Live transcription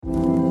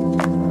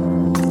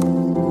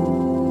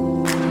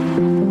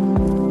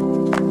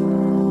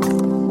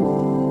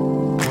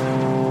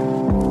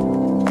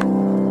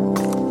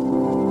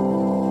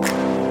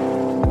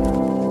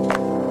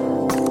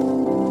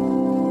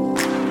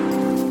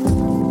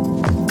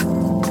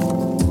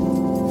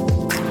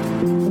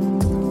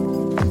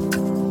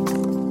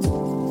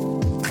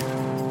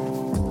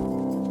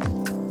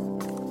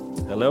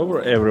Hello,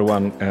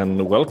 everyone,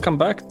 and welcome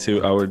back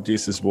to our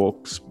Jesus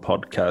Walks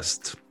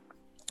podcast.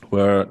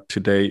 We're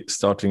today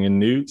starting a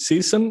new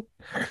season,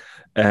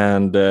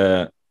 and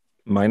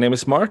my name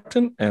is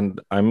Martin,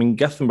 and I'm in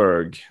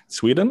Gothenburg,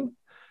 Sweden,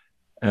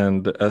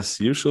 and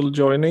as usual,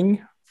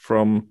 joining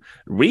from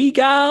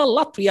Riga,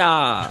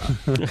 Latvia.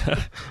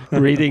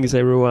 Greetings,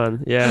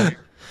 everyone. Yeah,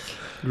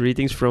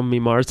 greetings from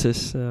me,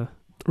 Martis.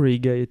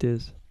 Riga, it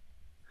is.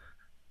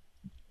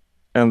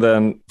 And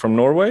then from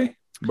Norway,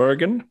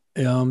 Bergen.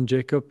 Yeah, I'm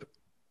Jacob.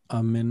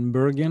 I'm in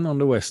Bergen on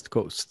the west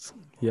coast.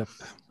 Yep.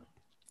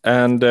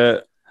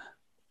 And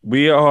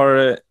we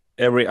are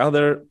every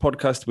other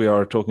podcast we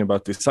are talking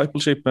about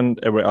discipleship, and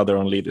every other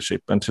on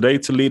leadership. And today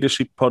it's a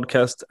leadership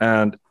podcast,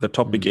 and the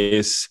topic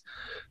is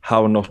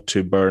how not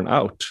to burn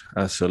out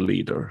as a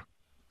leader.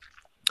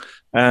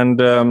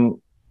 And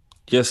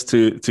just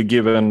to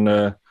give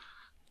a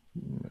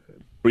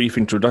brief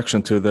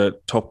introduction to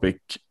the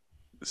topic,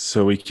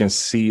 so we can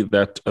see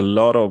that a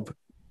lot of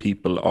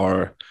people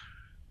are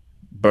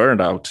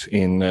burned out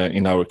in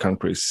our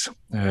countries,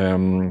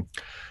 and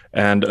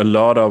a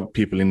lot of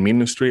people in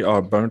ministry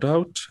are burned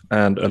out,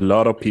 and a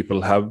lot of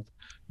people have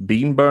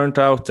been burnt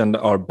out and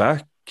are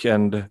back,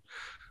 and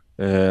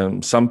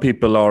some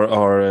people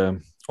are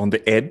on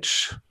the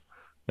edge,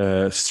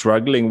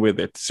 struggling with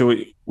it. So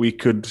we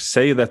could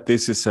say that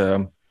this is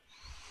in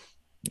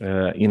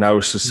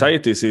our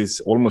societies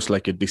is almost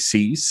like a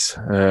disease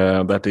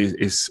that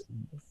is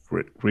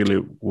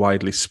really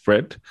widely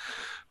spread.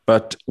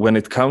 But when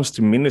it comes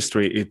to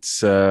ministry,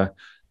 it's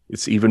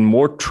even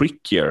more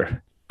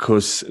trickier,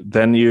 because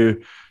then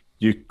you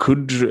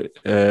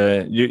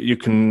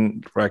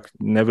can like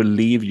never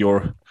leave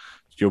your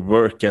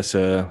work as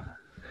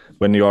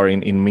when you are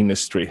in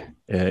ministry.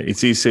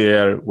 It's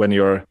easier when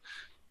you're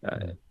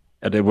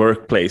at a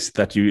workplace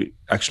that you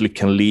actually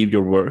can leave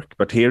your work,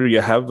 but here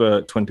you have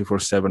a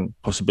 24/7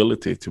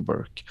 possibility to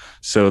work.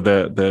 So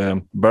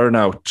the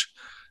burnout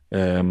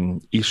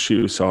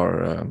issues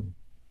are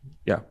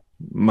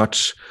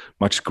much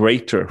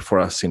greater for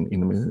us in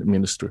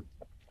ministry.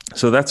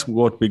 So that's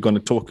what we're going to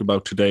talk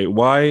about today.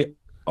 Why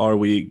are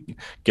we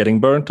getting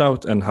burnt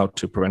out and how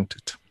to prevent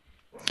it?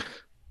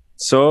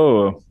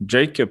 So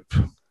Jacob,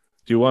 do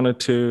you want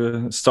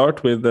to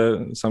start with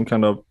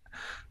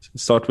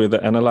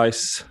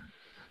analyze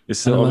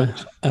this?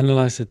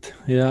 Analyze it.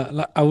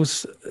 Yeah, I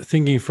was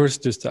thinking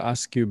first just to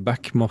ask you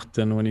back,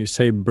 Morten, when you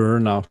say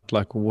burnout,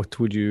 like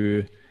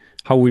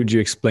how would you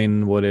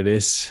explain what it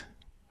is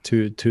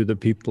to the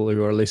people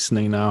who are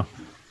listening now?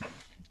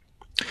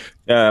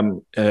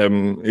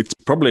 It's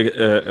probably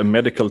a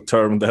medical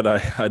term that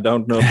I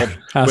don't know. But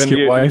ask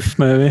your wife,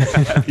 maybe.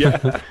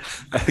 Yeah,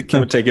 I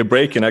can take a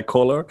break and I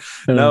call her.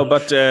 No,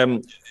 but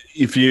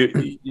if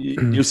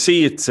you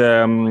see it,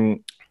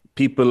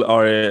 people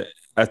are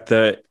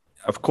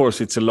of course,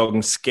 it's a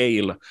long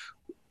scale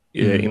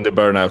in the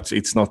burnout.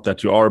 It's not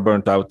that you are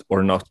burnt out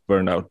or not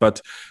burnt out,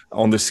 but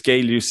on the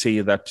scale you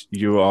see that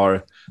you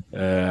are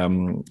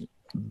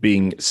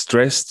being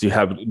stressed, you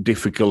have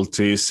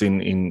difficulties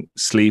in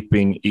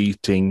sleeping,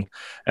 eating,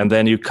 and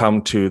then you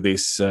come to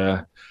this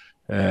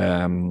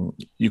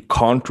you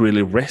can't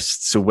really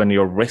rest. So when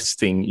you're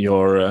resting,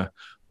 your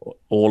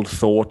all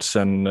thoughts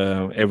and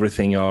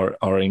everything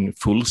are in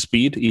full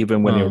speed,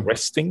 even when you're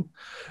resting.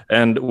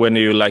 And when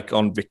you like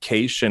on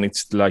vacation,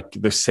 it's like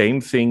the same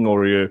thing,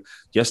 or you're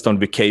just on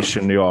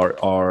vacation, you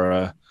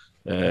are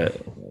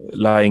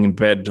lying in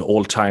bed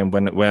all time.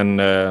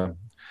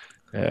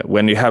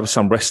 When you have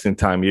some resting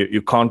time,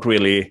 you can't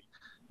really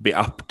be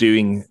up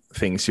doing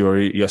things.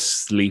 You're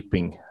just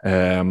sleeping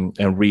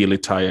and really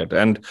tired.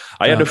 And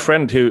I had a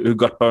friend who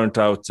got burnt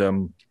out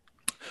a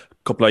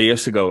couple of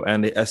years ago.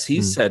 And as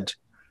he said,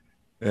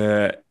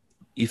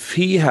 if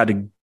he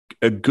had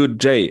a good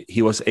day,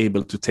 he was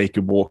able to take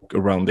a walk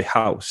around the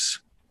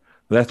house.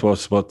 That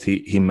was what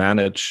he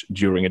managed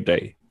during a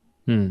day.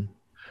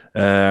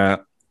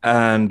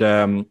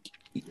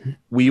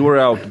 We were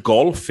out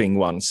golfing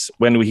once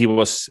when he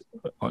was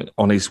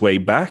on his way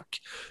back,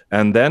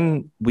 and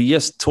then we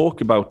just talk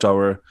about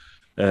our.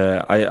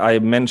 I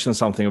mentioned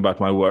something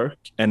about my work,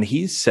 and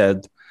he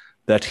said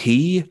that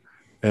he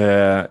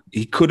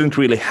couldn't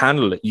really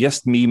handle it.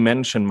 Just me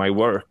mention my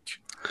work,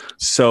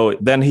 so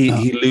then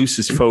he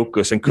loses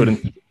focus and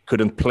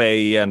couldn't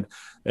play, and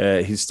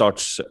he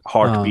starts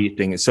heart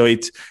beating. So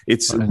it's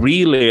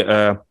really.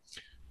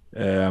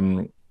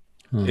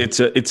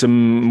 It's a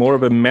more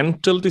of a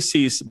mental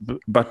disease,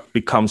 but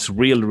becomes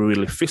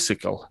really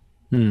physical.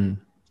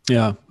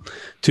 Yeah,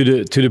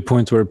 to the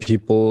point where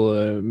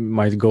people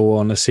might go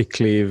on a sick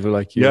leave,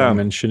 like you were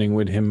mentioning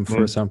with him,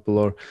 for example,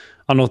 or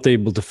are not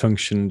able to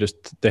function.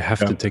 Just they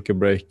have to take a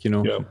break, you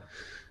know.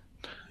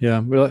 Yeah.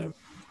 Well,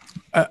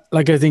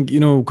 like I think,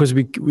 because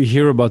we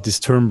hear about this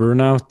term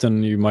burnout,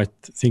 and you might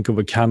think of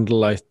a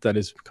candlelight that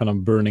is kind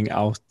of burning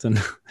out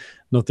and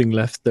nothing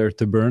left there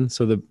to burn.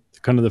 So the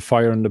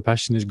fire and the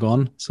passion is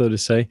gone, so to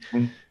say,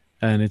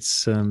 and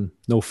it's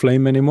no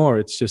flame anymore.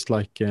 It's just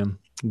like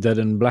dead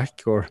and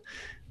black, or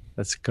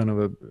that's kind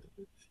of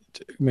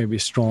maybe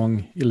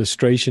strong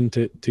illustration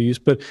to use.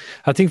 But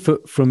I think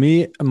for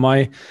me,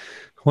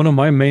 one of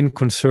my main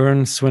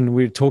concerns when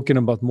we're talking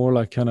about more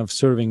like kind of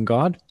serving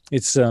God,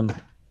 it's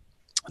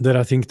that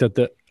I think that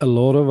a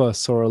lot of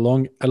us, or a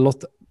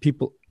lot of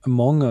people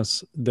among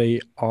us, they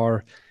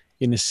are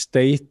in a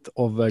state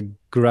of a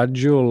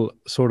gradual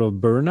sort of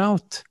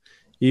burnout,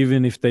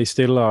 even if they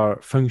still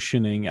are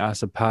functioning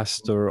as a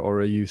pastor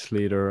or a youth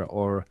leader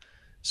or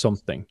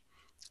something.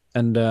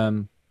 And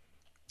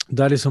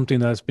that is something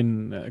that has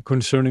been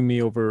concerning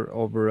me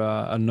over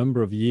a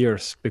number of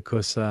years,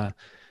 because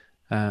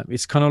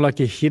it's kind of like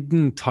a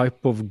hidden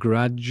type of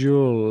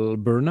gradual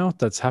burnout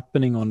that's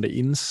happening on the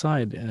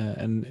inside,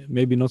 and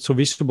maybe not so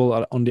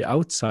visible on the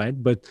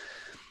outside, but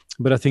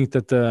I think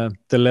that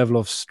the level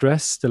of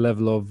stress, the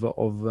level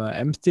of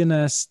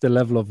emptiness, the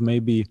level of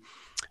maybe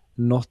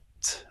not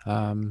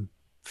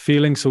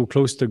feeling so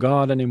close to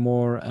God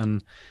anymore,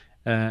 and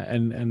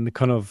the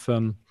kind of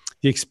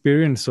the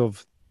experience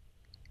of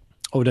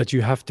that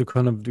you have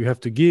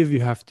to give,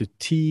 you have to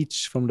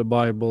teach from the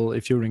Bible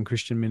if you're in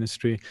Christian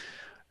ministry.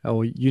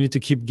 Oh, you need to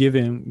keep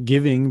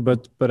giving,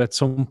 but at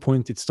some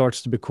point it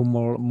starts to become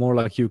more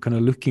like you're kind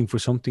of looking for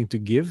something to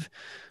give,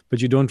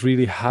 but you don't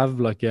really have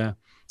like a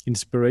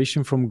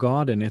inspiration from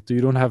God in it. You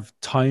don't have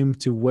time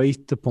to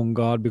wait upon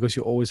God because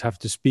you always have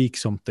to speak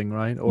something,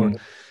 right? Or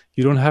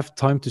you don't have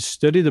time to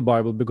study the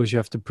Bible because you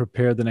have to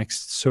prepare the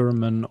next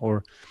sermon,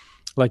 or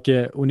like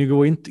when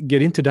you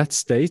get into that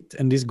state,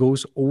 and this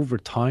goes over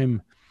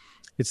time,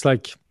 it's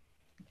like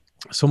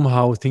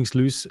somehow things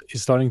is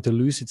starting to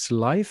lose its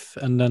life,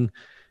 and then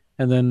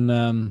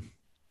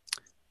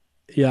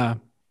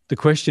the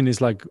question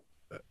is like,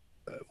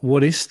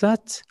 what is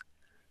that?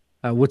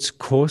 What's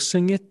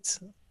causing it?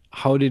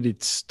 How did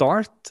it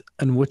start?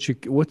 And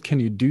what can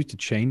you do to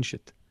change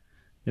it?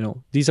 You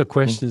know, these are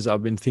questions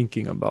I've been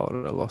thinking about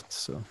a lot.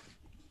 So,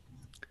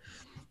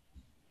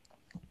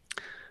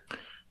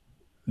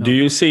 do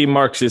you see,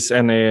 Marcus,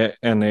 any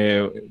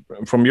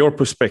from your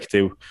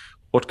perspective,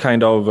 what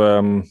kind of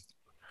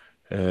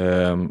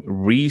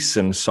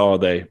reasons are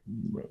they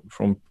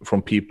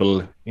from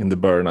people in the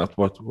burnout?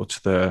 What's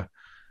the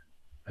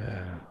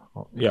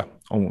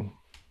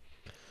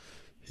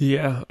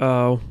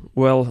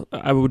well,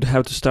 I would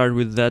have to start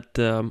with that.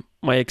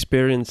 My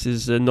experience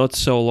is not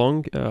so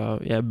long.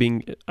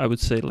 Being, I would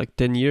say, like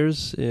 10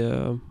 years,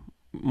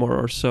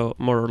 more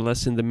or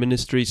less in the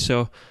ministry.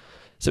 So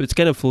it's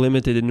kind of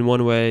limited in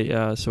one way.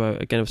 So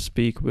I kind of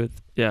speak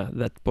with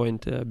that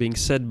point being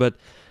said. But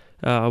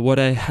what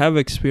I have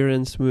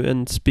experienced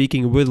when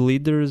speaking with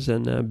leaders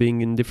and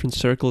being in different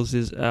circles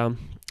is,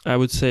 I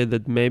would say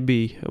that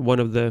maybe one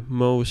of the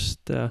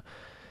most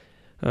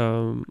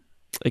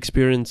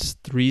experienced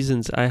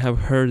reasons I have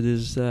heard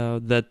is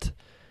that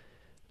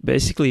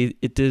basically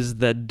it is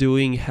that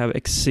doing have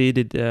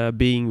exceeded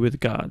being with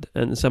God,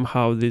 and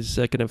somehow these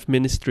kind of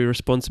ministry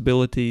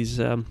responsibilities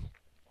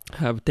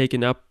have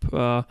taken up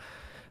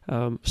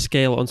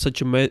scale on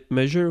such a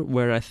measure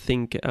where I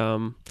think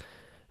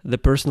the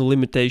personal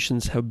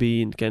limitations have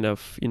been kind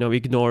of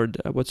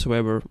ignored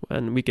whatsoever.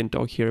 And we can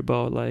talk here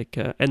about like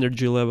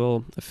energy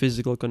level,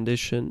 physical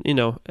condition,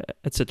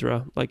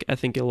 etc. Like I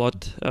think a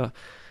lot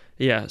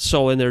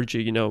soul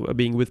energy,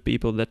 being with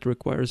people, that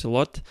requires a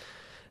lot.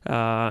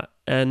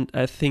 And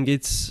I think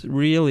it's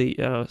really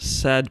a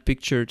sad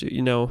picture to,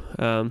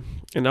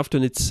 and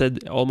often it's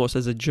said almost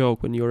as a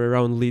joke when you're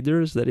around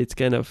leaders, that it's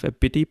kind of a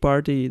pity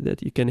party,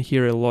 that you can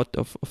hear a lot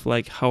of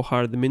like how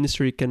hard the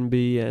ministry can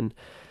be, and,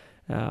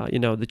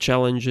 the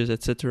challenges,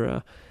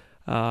 etc.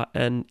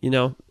 And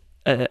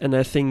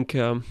I think,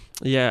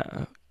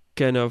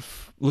 kind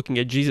of looking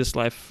at Jesus'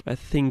 life, I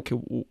think,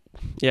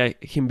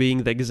 him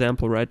being the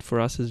example, right, for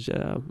us as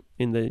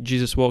in the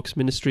Jesus Walks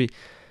ministry,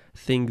 I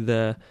think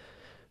the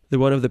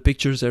one of the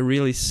pictures I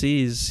really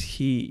see is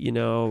he,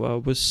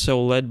 was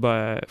so led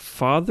by a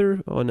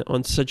father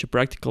on such a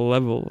practical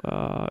level,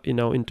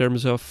 in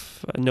terms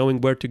of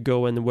knowing where to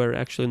go and where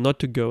actually not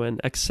to go,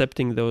 and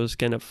accepting those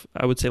kind of,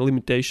 I would say,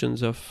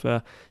 limitations of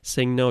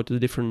saying no to the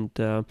different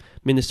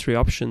ministry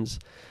options.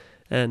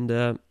 And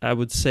I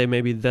would say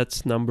maybe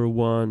that's number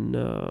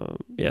one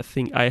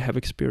thing I have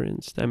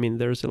experienced. I mean,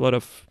 there's a lot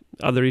of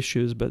other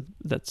issues, but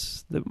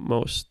that's the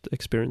most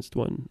experienced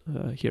one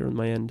here on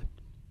my end.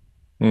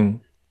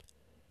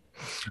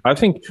 I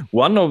think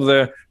one of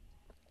the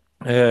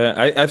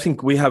I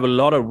think we have a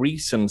lot of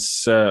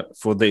reasons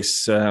for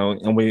this,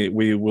 and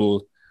we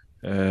will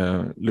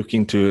look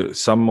into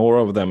some more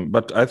of them.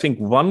 But I think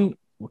one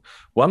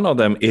of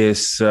them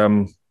is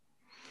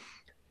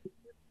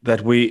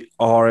that we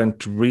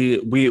aren't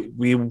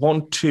we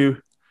want to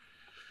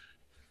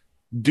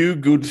do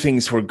good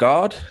things for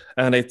God,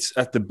 and it's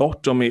at the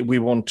bottom we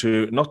want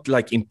to not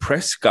like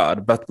impress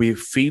God, but we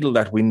feel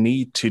that we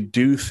need to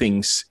do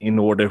things in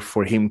order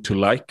for him to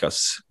like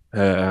us,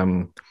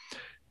 and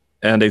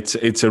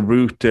it's a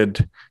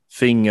rooted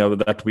thing of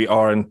that we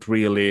aren't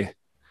really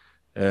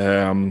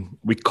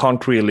we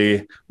can't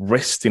really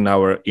rest in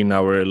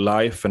our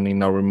life and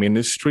in our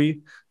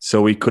ministry,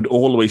 so we could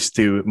always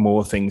do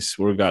more things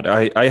for God.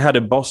 I had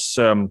a boss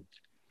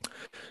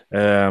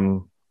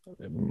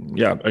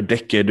a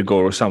decade ago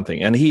or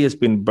something, and he has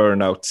been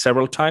burned out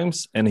several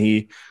times, and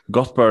he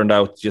got burned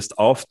out just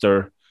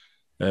after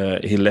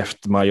he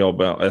left my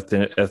job at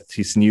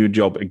his new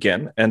job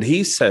again. And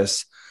he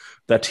says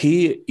that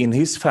in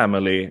his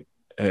family,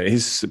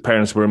 his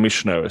parents were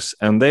missionaries,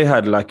 and they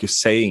had like a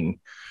saying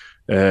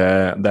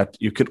that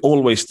you can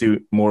always do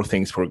more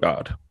things for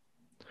God.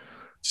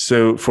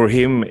 So for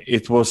him,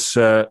 it was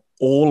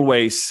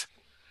always,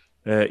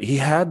 he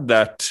had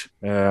that,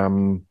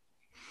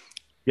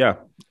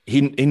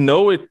 he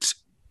know it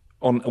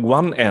on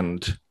one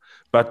end,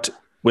 but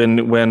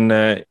when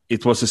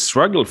it was a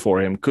struggle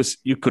for him, because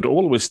you could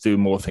always do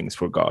more things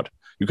for God.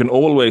 You can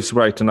always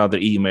write another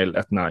email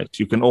at night.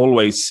 You can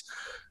always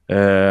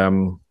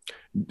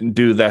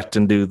do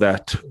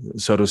that,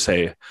 so to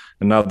say,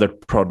 another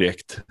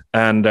project.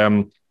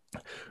 And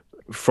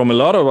from a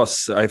lot of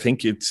us, I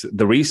think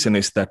the reason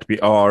is that we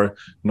are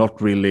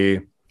not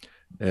really,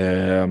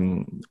 we're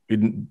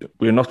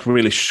not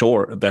really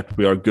sure that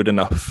we are good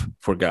enough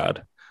for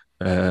God.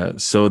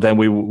 So then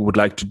we would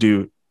like to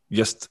do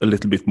just a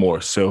little bit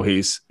more, so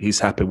he's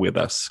happy with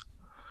us.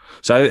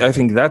 So I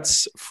think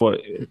that's, for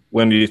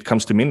when it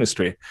comes to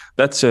ministry,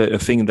 that's a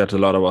thing that a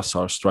lot of us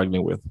are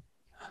struggling with.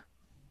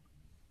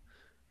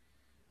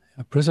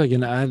 Perhaps I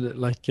can add,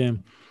 like,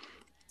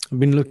 I've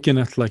been looking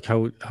at like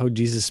how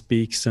Jesus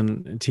speaks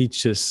and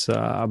teaches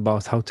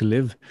about how to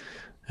live,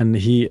 and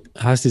he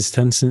has this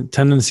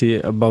tendency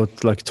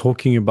about like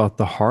talking about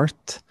the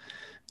heart,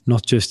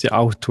 not just the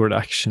outward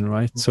action,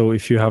 right? So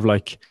if you have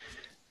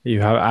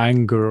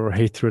anger or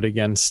hatred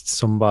against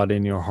somebody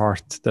in your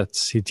heart,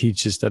 he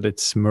teaches that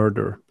it's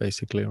murder,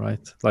 basically,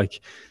 right? Like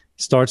it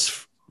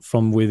starts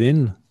from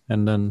within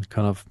and then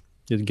kind of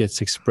it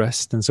gets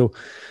expressed. And so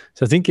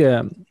I think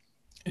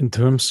in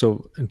terms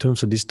of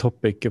this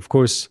topic, of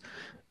course,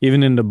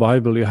 even in the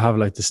Bible, you have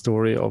like the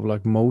story of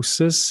like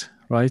Moses,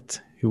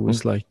 right? Who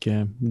was like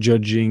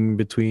judging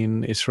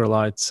between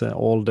Israelites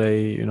all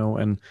day,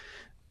 and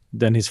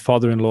then his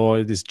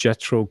father-in-law, this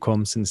Jethro,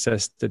 comes and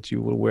says that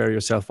you will wear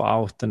yourself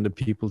out and the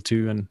people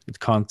too, and it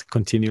can't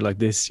continue like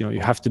this.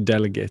 You have to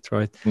delegate,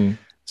 right?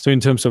 So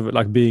in terms of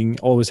like being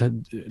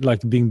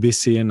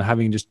busy and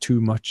having just too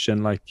much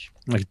and like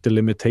the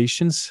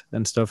limitations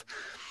and stuff.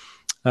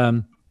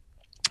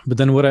 But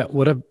then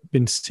what I've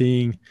been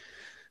seeing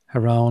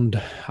around,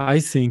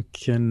 I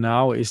think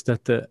now, is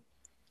that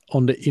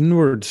on the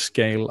inward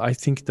scale, I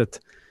think that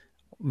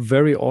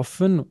very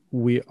often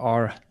we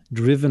are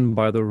driven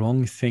by the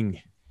wrong thing.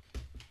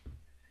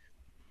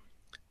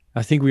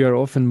 I think we are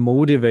often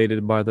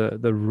motivated by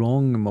the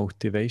wrong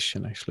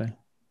motivation, actually.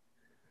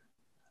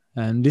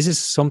 And this is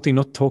something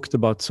not talked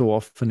about so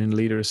often in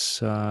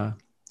leaders'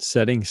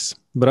 settings,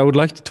 but I would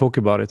like to talk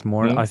about it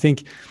more. I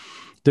think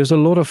there's a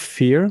lot of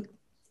fear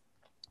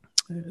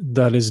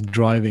that is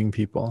driving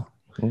people.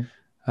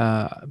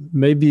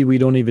 Maybe we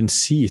don't even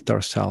see it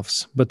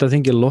ourselves, but I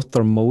think a lot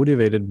are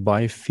motivated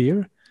by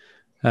fear,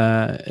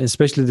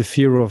 especially the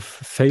fear of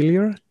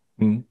failure.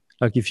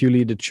 Like if you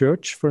lead a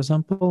church, for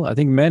example, I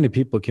think many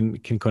people can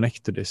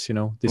connect to this,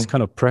 this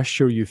kind of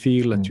pressure you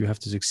feel that you have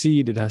to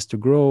succeed, it has to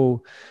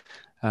grow,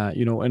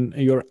 and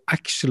you're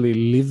actually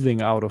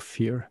living out of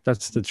fear.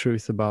 That's the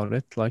truth about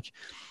it. Like,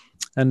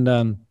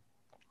 and,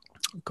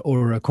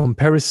 or a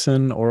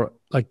comparison, or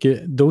like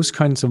those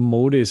kinds of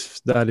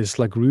motives that is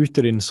like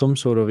rooted in some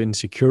sort of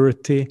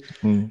insecurity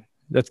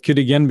that could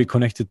again be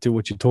connected to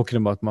what you're talking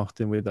about,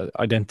 Martin, with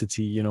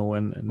identity,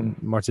 and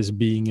Martin's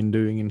being and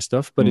doing and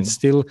stuff. But it's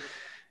still,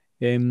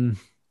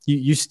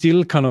 you're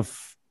still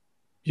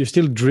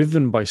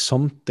driven by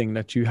something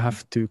that you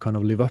have to kind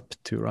of live up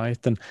to,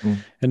 right? And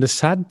the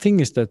sad thing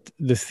is that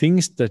the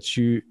things that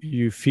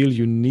you feel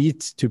you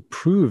need to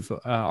prove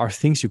are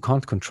things you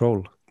can't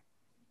control.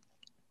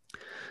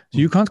 So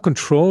you can't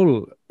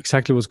control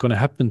exactly what's going to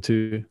happen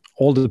to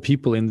all the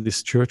people in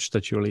this church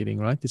that you're leading,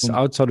 right? It's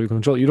outside of your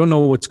control. You don't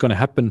know what's going to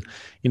happen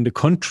in the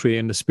country,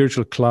 in the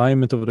spiritual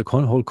climate of the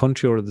whole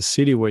country or the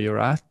city where you're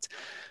at.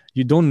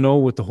 You don't know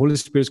what the Holy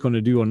Spirit's going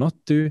to do or not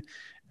do.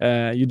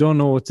 You don't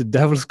know what the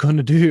devil's going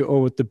to do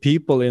or what the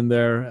people in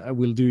there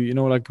will do.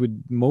 Like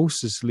with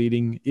Moses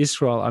leading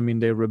Israel, I mean,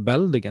 they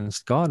rebelled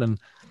against God, and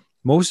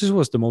Moses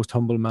was the most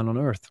humble man on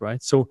earth,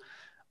 right? So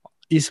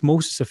is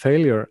Moses a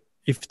failure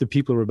if the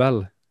people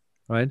rebel?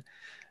 Right.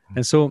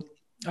 And so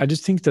I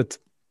just think that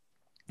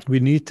we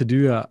need to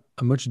do a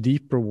much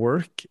deeper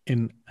work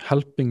in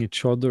helping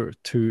each other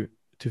to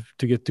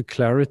get to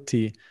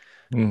clarity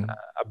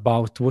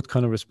about what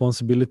kind of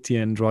responsibility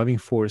and driving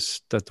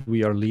force that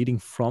we are leading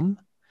from.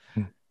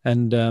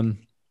 And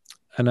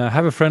I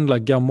have a friend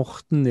like Geir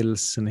Morten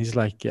Nilsen. He's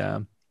like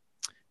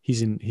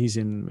he's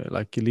in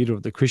like a leader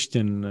of the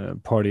Christian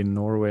party in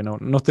Norway. No,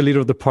 not the leader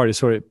of the party.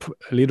 Sorry,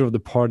 leader of the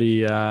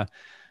party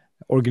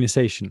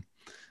organization.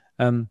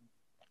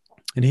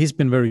 And he's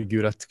been very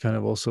good at kind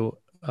of also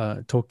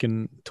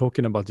talking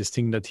about this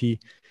thing that he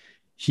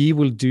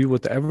will do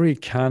whatever he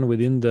can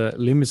within the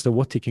limits of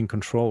what he can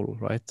control,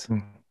 right?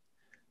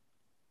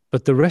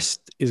 But the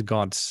rest is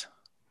God's.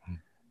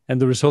 and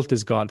the result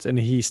is God's, and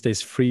he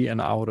stays free and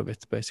out of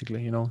it,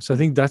 basically, you know. So I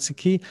think that's a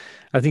key.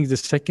 I think the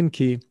second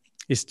key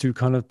is to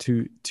kind of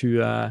to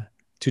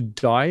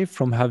die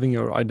from having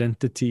your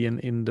identity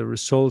in the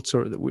results,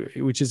 or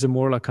which is a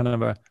more like kind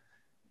of a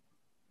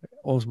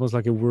almost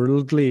like a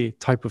worldly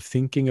type of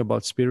thinking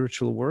about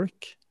spiritual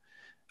work,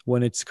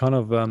 when it's kind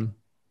of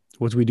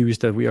what we do is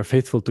that we are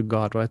faithful to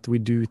God, right? We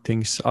do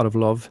things out of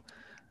love.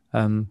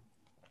 And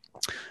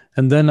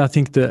then I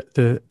think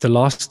the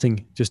last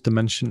thing just to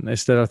mention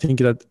is that I think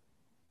that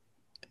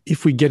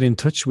if we get in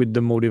touch with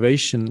the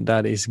motivation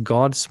that is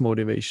God's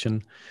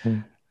motivation,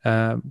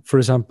 for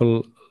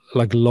example,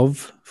 like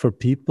love for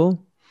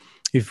people,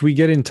 if we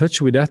get in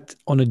touch with that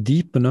on a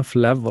deep enough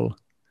level,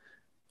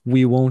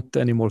 we won't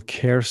anymore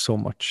care so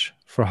much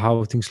for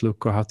how things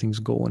look or how things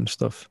go and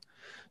stuff.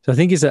 So I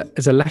think it's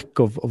a lack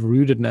of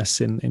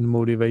rootedness in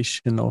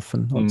motivation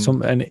often,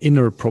 an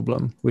inner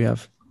problem we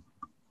have.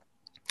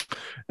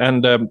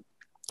 And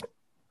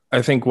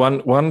I think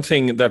one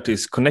thing that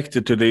is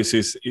connected to this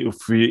is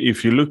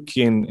if you look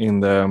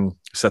in the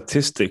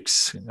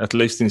statistics, at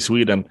least in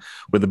Sweden,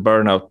 with the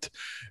burnout,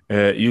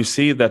 you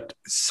see that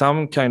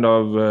some kind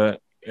of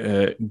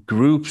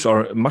groups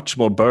are much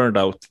more burned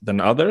out than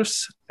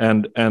others,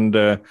 and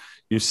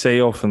you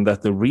say often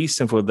that the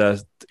reason for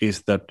that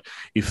is that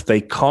if they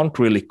can't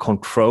really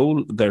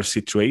control their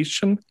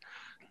situation,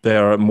 they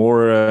are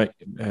more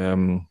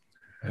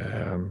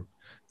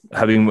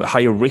having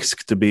higher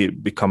risk to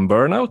become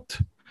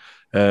burnout.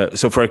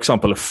 So, for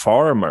example, a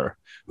farmer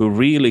who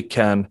really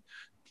can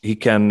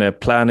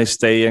plan his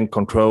day and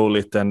control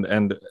it.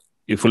 And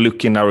if we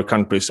look in our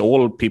countries,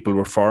 all people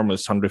were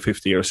farmers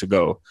 150 years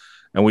ago,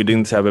 and we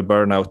didn't have a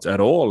burnout at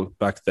all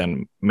back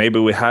then. Maybe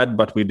we had,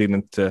 but we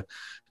didn't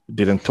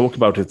talk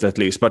about it at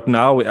least. But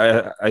now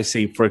I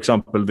see, for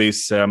example,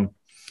 these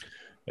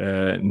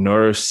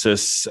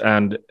nurses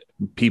and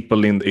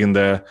people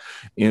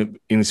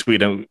in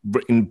Sweden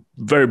in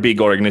very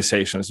big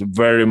organizations,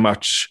 very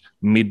much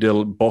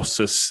middle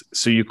bosses.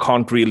 So you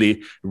can't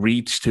really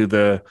reach to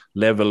the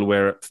level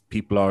where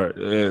people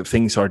are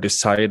things are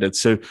decided.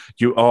 So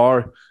you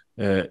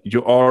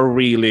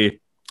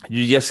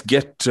just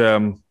get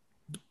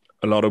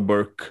a lot of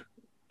work,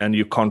 and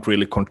you can't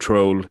really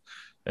control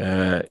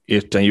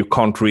it, and you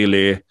can't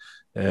really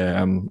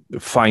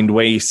find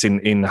ways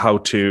in how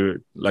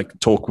to like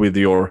talk with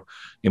your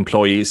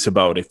employees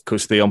about it,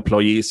 because the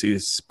employees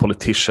is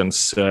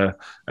politicians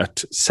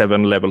at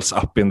 7 levels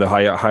up in the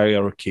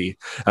hierarchy.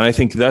 And I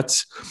think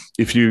that's,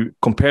 if you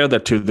compare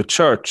that to the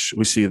church,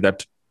 we see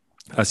that,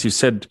 as you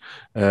said,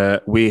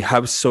 we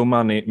have so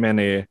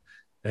many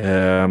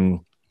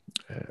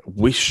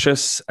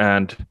wishes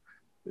and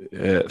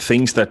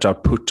things that are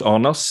put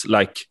on us,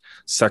 like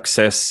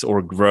success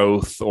or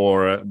growth,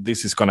 or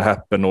this is going to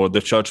happen, or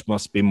the church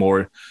must be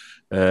more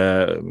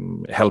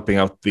helping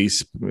out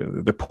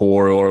the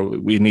poor, or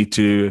we need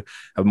to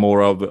have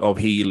more of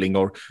healing,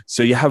 or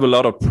so you have a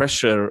lot of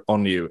pressure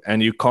on you,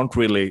 and you can't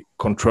really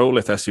control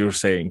it, as you're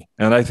saying.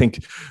 And I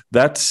think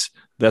that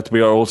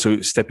we are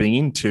also stepping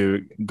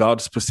into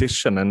God's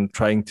position and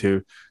trying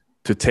to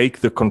take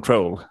the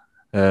control,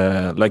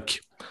 like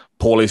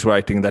Paul is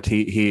writing that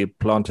he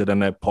planted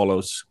and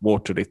Apollos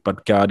watered it,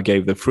 but God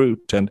gave the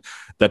fruit. And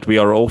that we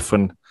are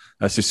often,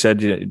 as you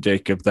said,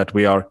 Jacob, that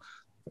we are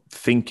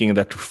thinking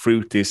that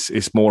fruit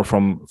is more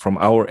from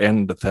our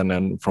end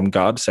than from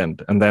God's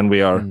end. And then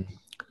we are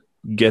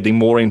getting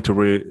more into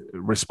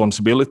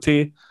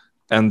responsibility,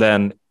 and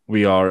then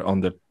we are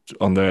on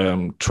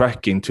the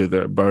track into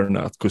the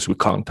burnout because we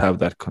can't have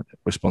that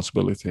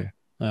responsibility.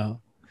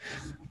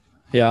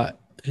 Yeah,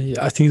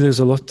 I think there's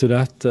a lot to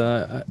that.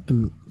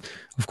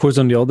 Of course,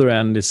 on the other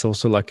end, it's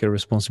also like a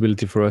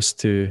responsibility for us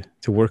to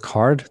work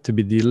hard, to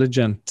be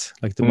diligent,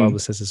 like the Bible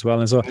says as well.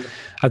 And so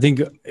I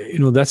think,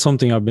 that's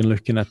something I've been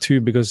looking at too,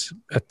 because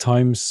at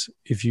times,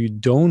 if you're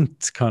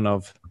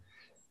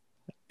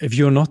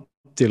not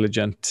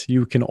diligent,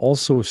 you can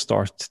also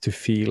start to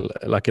feel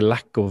like a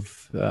lack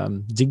of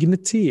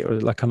dignity,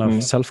 or like kind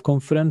of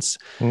self-confidence.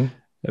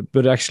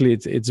 But actually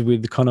it's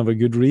with kind of a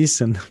good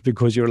reason,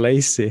 because you're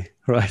lazy,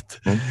 right?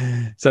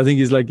 So I think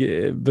it's like,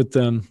 but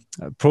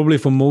probably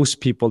for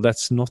most people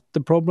that's not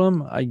the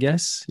problem, I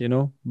guess,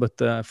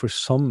 but for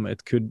some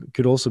it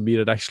could also be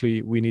that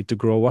actually we need to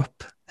grow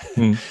up.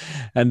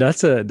 And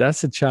that's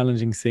a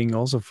challenging thing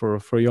also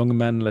for young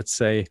men, let's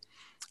say,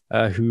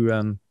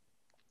 who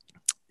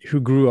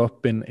grew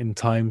up in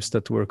times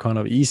that were kind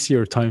of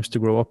easier times to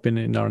grow up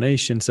in our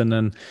nations, and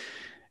then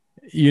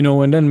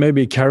and then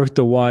maybe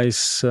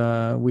character-wise,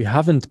 we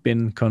haven't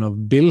been kind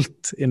of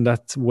built in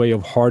that way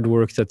of hard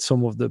work that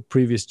some of the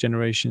previous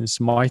generations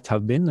might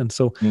have been. And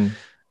so, and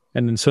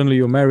then suddenly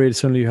you're married,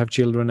 suddenly you have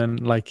children,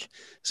 and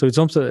so it's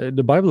also,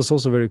 the Bible is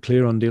also very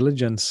clear on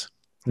diligence.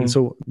 And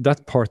so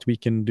that part we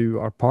can do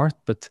our part,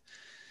 but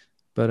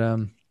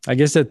I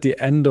guess at the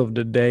end of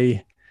the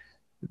day,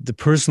 the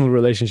personal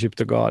relationship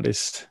to God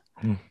is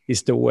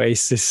the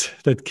oasis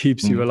that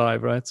keeps you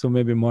alive, right? So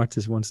maybe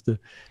Martis wants to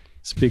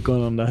speak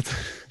on that.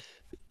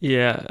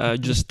 Yeah,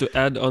 just to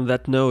add on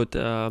that note,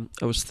 I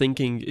was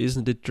thinking,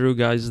 isn't it true,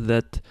 guys,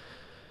 that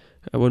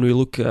when we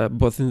look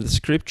both in the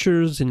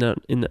scriptures and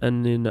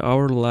in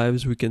our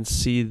lives, we can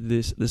see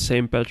the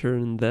same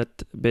pattern,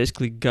 that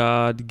basically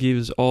God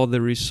gives all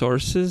the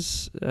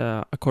resources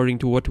according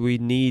to what we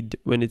need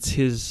when it's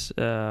His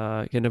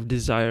kind of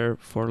desire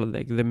for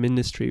like the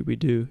ministry we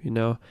do, you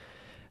know.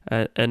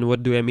 And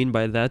what do I mean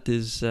by that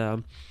is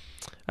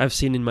I've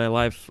seen in my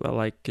life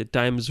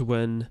times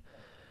when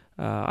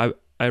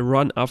I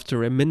run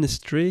after a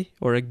ministry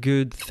or a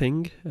good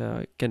thing,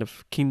 kind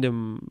of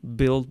kingdom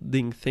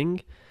building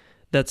thing.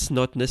 That's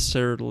not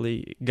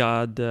necessarily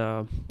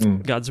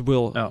God's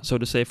will, so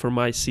to say, for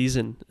my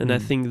season. And I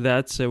think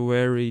that's a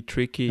very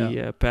tricky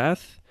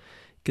path,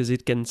 because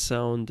it can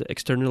sound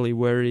externally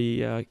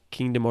very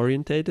kingdom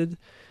orientated,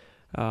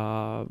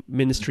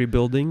 ministry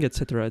building,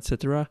 etc.,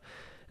 etc.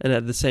 And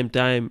at the same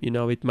time, you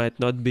know, it might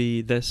not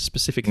be the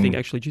specific thing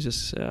actually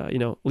Jesus,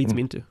 leads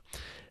me into.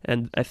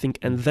 And I think,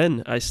 and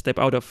then I step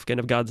out of kind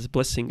of God's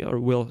blessing or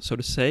will, so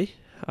to say.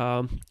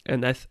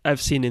 And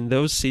I've seen in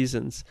those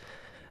seasons,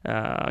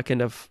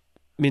 kind of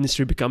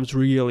ministry becomes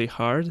really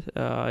hard.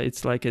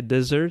 It's like a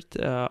desert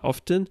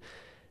often,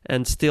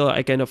 and still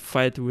I kind of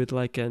fight with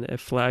like a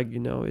flag. You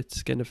know,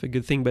 it's kind of a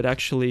good thing, but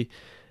actually,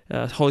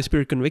 Holy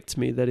Spirit convicts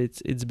me that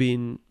it's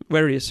been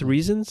various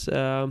reasons.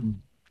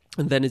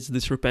 And then it's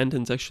this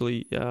repentance,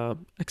 actually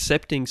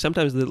accepting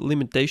sometimes the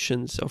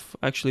limitations of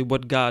actually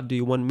what God do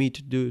you want me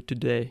to do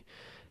today,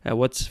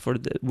 what's for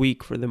the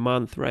week, for the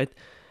month, right?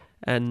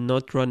 And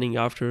not running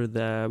after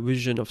the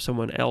vision of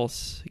someone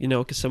else, you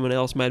know, because someone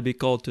else might be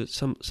called to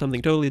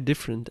something totally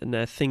different. And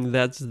I think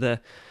that's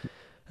the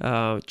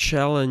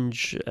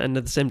challenge, and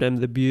at the same time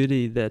the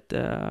beauty that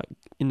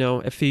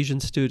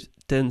Ephesians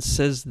 2:10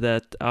 says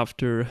that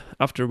after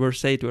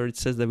verse 8, where it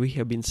says that we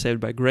have been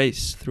saved by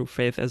grace through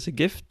faith as a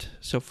gift,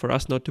 so for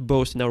us not to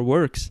boast in our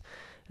works.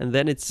 And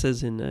then it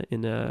says in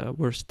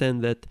verse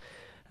 10 that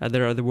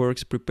there are the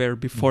works prepared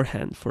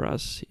beforehand for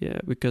us,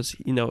 because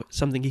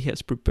something He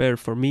has prepared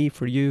for me,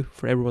 for you,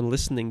 for everyone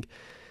listening.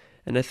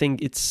 And I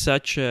think it's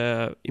such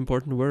a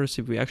important verse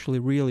if we actually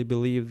really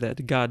believe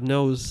that God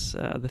knows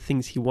the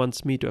things He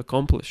wants me to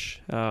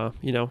accomplish,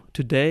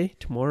 today,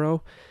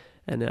 tomorrow.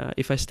 And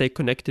if I stay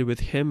connected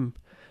with Him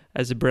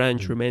as a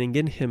branch, remaining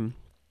in Him,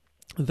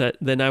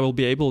 then I will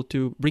be able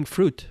to bring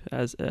fruit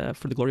as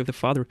for the glory of the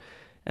Father,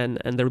 and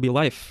there will be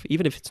life,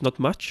 even if it's not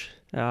much.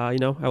 I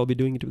will be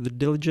doing it with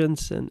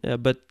diligence,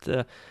 but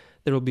there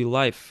will be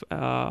life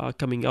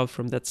coming out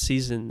from that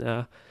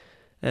season.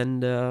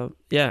 And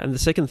the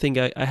second thing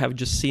I have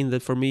just seen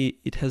that for me,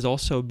 it has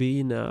also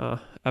been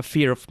a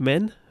fear of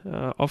men,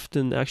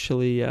 often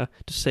actually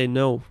to say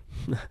no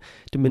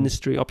to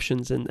ministry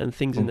options and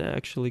things, and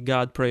actually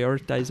God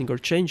prioritizing or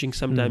changing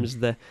sometimes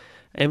the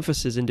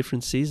emphasis in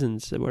different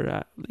seasons,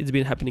 where it's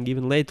been happening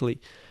even lately.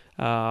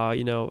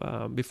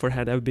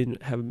 Beforehand have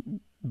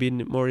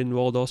been more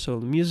involved also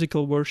in the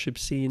musical worship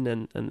scene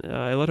and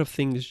a lot of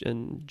things,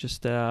 and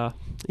just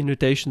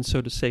invitations,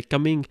 so to say,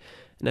 coming.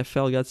 And I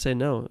felt God say,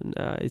 no,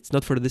 it's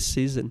not for this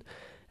season.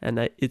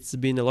 And it's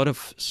been a lot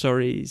of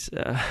sorries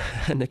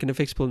and kind of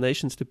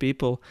explanations to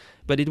people,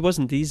 but it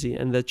wasn't easy.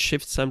 And that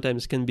shift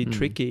sometimes can be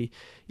tricky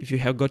if you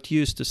have got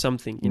used to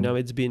something.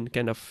 It's been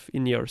kind of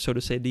in your, so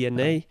to say,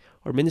 DNA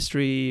or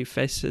ministry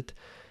facet.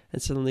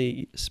 And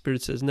suddenly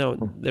Spirit says, no,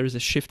 there is a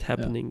shift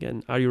happening.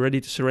 And are you ready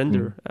to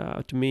surrender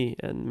to me?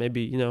 And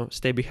maybe,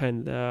 stay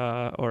behind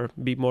or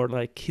be more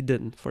like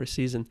hidden for a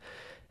season.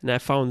 And I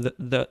found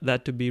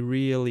that to be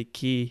really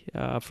key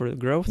for the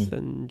growth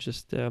and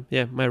just,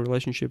 my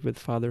relationship with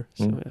Father.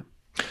 So,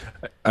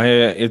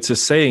 it's a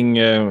saying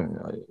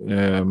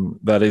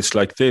that is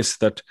like this,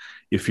 that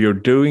if you're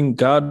doing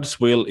God's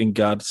will in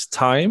God's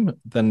time,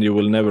 then you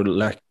will never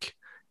lack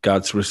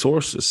God's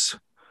resources.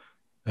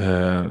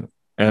 And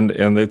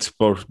it's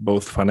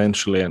both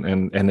financially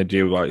and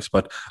energy-wise.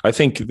 But I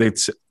think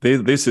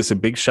this is a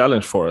big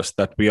challenge for us,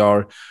 that we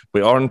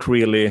aren't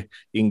really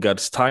in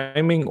God's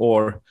timing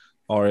or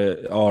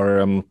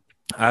are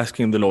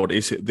asking the Lord,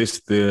 is this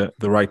the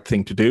right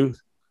thing to do?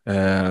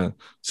 So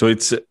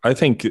I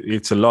think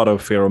it's a lot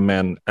of fear of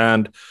men,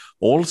 and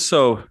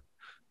also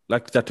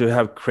like that to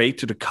have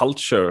created a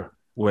culture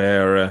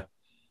where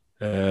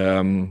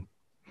that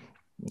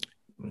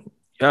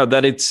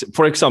it's,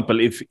 for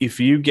example, if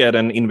you get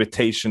an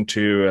invitation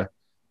to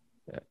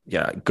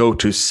go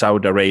to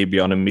Saudi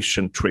Arabia on a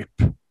mission trip,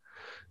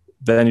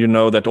 then you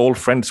know that all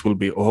friends will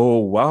be, oh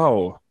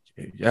wow,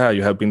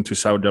 you have been to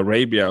Saudi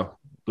Arabia,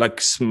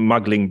 like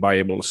smuggling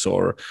Bibles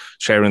or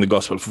sharing the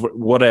gospel,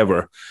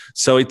 whatever.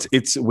 So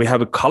we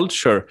have a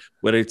culture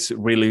where it's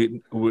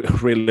really,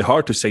 really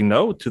hard to say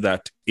no to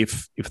that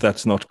if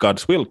that's not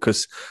God's will,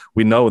 because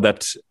we know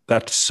that's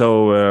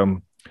so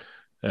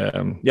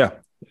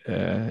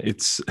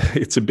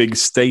it's a big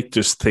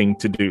status thing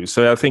to do.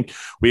 So I think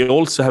we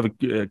also have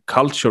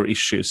culture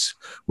issues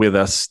with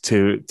us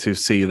to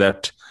see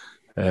that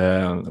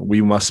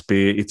we must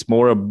be. It's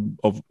more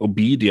of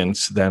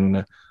obedience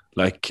than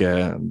like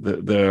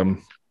the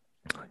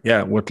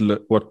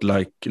what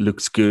like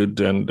looks good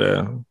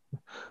and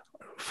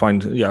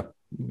find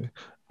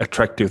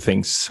attractive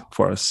things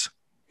for us.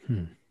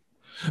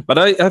 But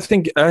I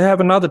think I have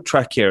another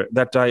track here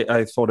that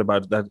I thought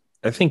about that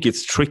I think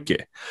it's tricky,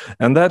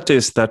 and that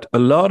is that a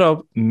lot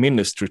of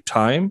ministry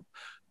time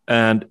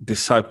and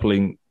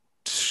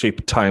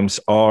discipleship times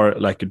are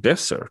like a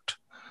desert.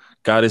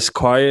 God is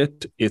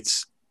quiet,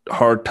 it's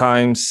hard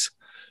times,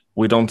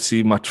 we don't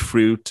see much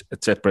fruit,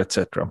 etc.,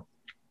 etc.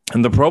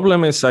 And the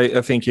problem is,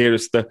 I think here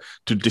is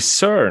to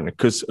discern,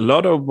 because a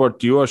lot of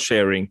what you are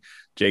sharing,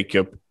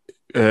 Jacob,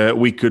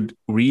 we could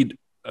read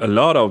a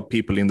lot of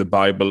people in the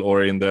Bible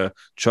or in the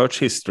church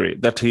history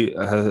that he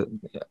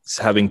is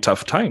having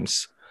tough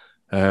times.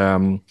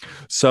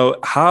 So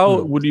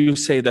how would you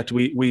say that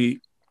we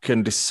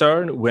can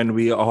discern when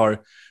we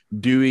are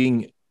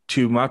doing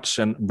too much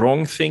and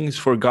wrong things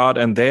for God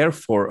and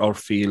therefore are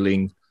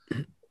feeling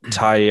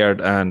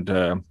tired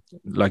and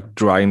like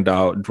dried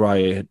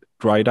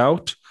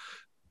out?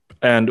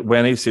 And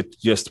when is it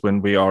just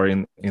when we are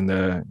in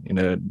a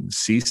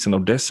season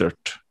of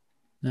desert?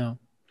 No,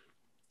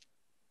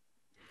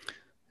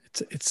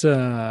 it's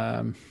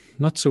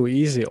not so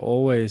easy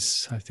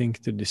always, I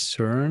think, to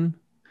discern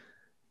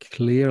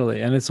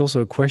clearly. And it's also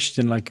a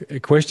question. Like, a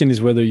question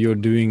is whether you're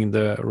doing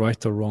the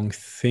right or wrong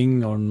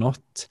thing or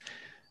not.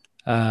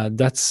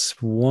 That's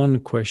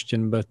one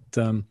question. But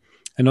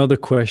another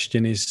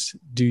question is,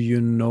 do you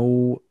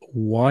know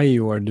why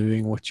you are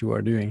doing what you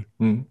are doing?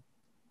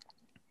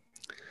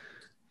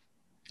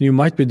 You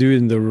might be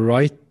doing the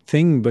right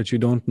thing, but you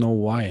don't know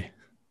why.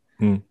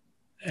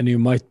 And you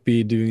might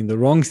be doing the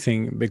wrong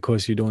thing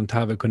because you don't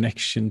have a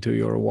connection to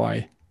your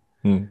why.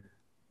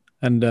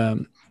 And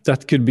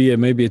that could be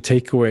maybe a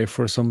takeaway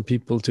for some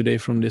people today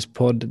from this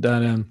pod.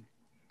 That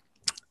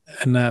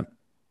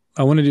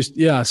I want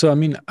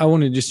to I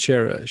want to just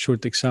share a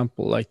short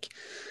example. Like,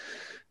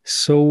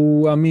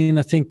 so I mean,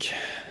 I think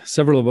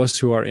several of us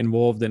who are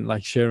involved in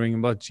like sharing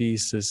about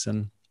Jesus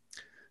and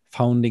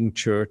founding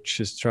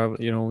churches,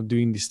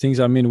 doing these things.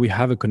 I mean, we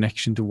have a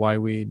connection to why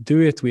we do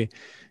it.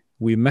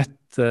 We met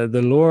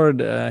the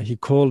Lord. He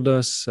called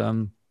us,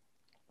 and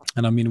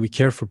I mean, we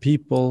care for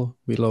people.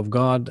 We love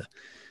God.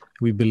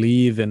 We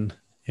believe in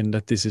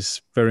that this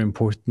is very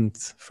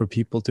important for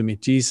people to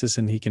meet Jesus,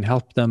 and He can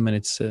help them. And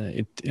it's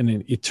an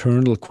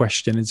eternal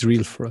question. It's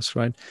real for us,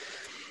 right?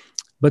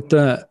 But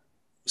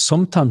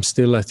sometimes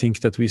still, I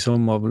think that we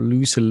somehow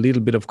lose a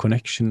little bit of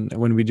connection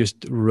when we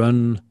just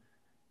run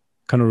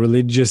kind of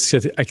religious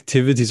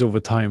activities over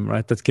time,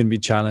 right? That can be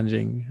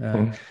challenging.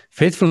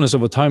 Faithfulness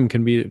over time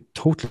can be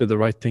totally the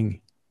right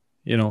thing.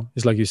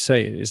 It's like you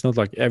say, it's not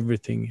like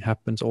everything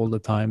happens all the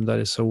time that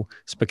is so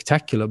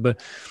spectacular.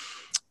 But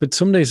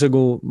some days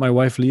ago, my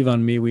wife Liva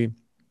and me, we've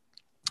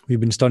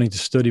been starting to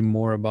study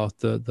more about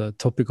the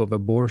topic of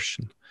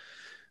abortion,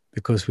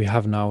 because we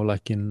have now,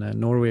 like in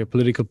Norway, a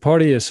political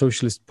party, a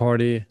socialist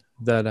party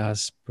that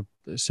has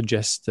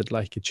suggested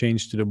like a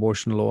change to the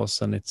abortion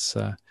laws, and it's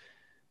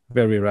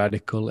very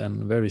radical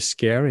and very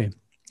scary,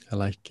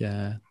 like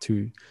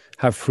to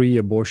have free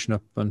abortion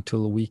up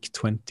until week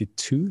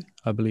 22,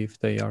 I believe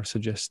they are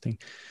suggesting.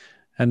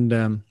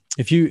 And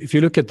if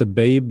you look at the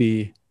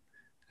baby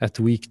at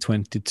week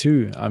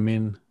 22, I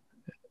mean,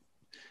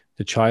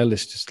 the child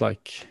is just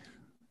like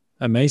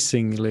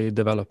amazingly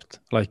developed,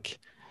 like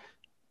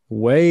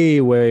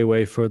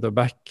way further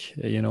back,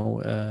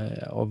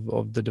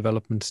 of the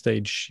development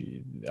stage.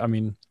 I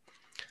mean,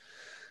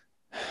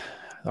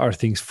 are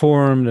things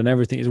formed and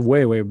everything is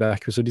way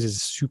back. So this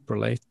is super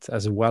late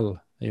as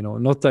well.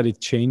 Not that it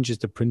changes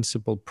the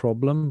principal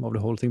problem of the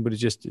whole thing, but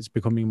it's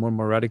becoming more and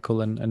more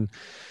radical. And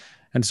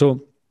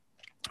so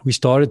we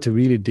started to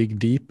really dig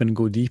deep and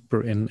go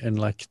deeper in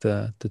like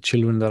the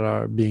children that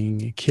are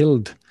being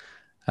killed,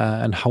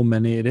 and how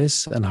many it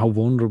is and how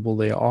vulnerable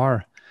they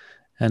are.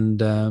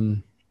 And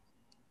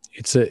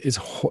it's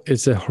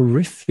a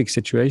horrific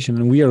situation,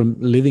 and we are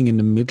living in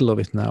the middle of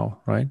it now,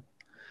 right?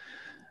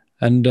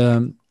 And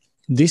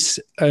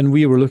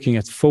we were looking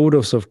at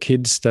photos of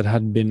kids that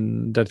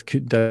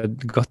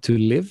got to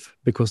live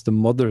because the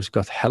mothers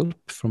got help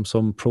from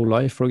some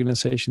pro-life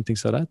organization,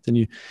 things like that. And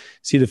you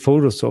see the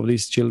photos of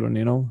these children,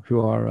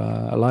 who are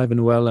alive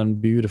and well and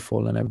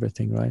beautiful and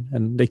everything, right?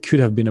 And they could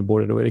have been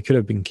aborted away, they could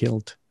have been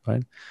killed,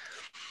 right?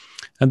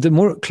 And the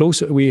more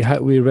closer we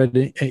read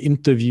an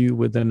interview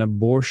with an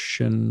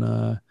abortion,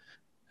 a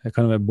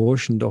kind of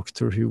abortion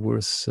doctor who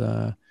was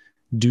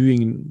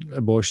doing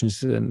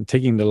abortions and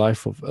taking the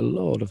life of a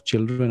lot of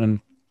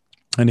children,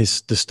 and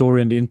the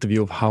story and the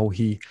interview of how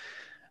he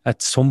at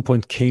some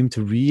point came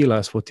to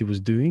realize what he was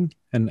doing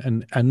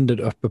and ended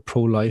up a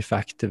pro-life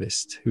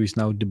activist who is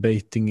now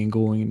debating and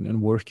going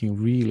and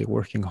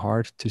working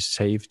hard to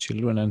save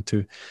children and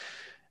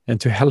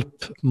to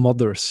help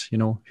mothers,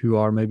 who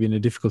are maybe in a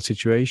difficult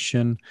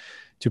situation,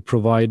 to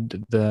provide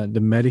the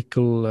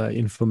medical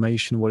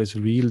information, what is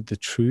real, the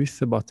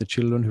truth about the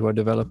children who are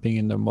developing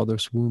in their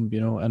mother's womb,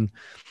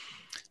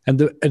 and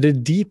the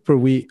deeper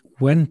we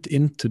went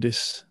into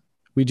this,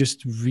 we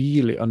just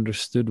really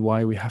understood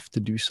why we have to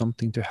do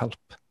something to help.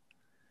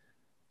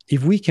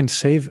 if we can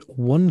save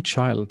one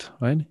child,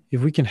 right?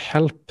 If we can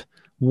help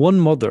one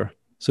mother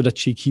so that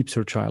she keeps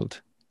her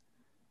child,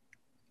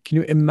 can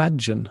you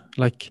imagine?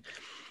 Like,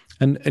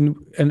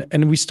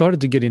 and we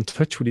started to get in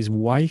touch with this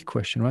why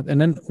question, right?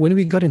 And then when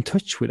we got in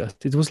touch with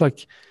that, it was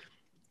like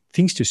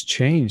things just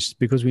changed,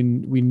 because we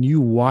knew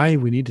why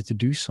we needed to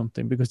do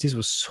something, because this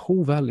was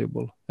so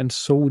valuable and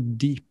so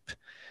deep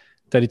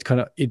that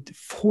it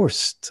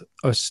forced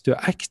us to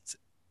act.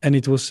 And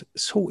it was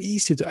so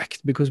easy to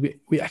act because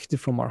we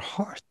acted from our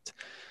heart.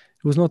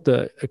 It was not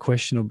a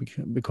question of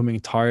becoming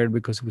tired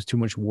because it was too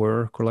much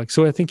work, or like.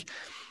 So I think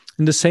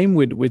in the same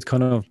with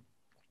kind of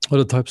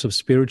other types of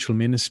spiritual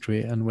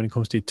ministry, and when it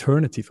comes to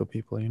eternity for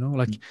people,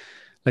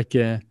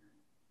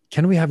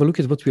 can we have a look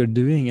at what we are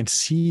doing and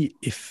see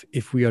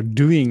if we are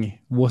doing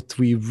what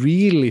we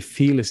really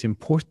feel is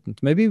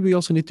important? Maybe we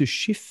also need to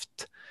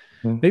shift.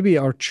 Maybe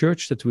our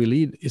church that we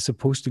lead is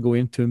supposed to go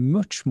into a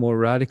much more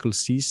radical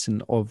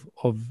season of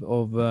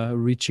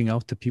reaching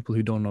out to people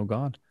who don't know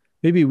God.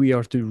 Maybe we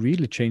are to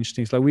really change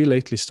things. Like we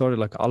lately started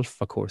like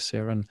Alpha course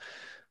here, and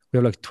we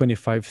have like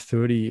 25,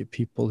 30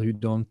 people who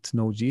don't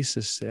know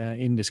Jesus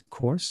in this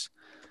course.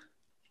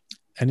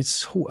 And it's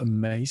so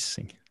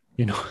amazing,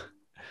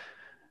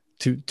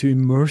 to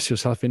immerse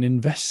yourself and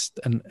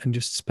invest and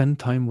just spend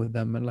time with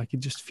them. And like,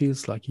 it just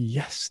feels like,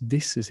 yes,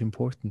 this is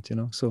important,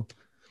 So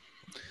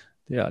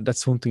yeah,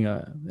 that's something,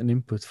 an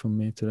input from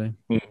me today.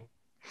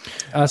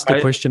 Ask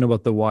the question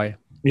about the why.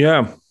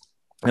 Yeah.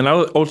 And I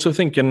also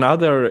think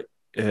another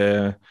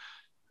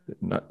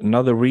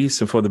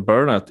reason for the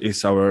burnout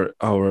is our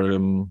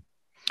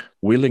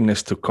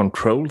willingness to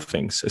control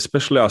things,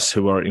 especially us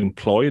who are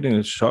employed in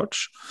the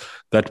church,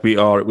 that we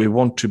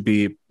want to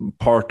be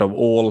part of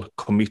all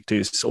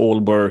committees,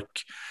 all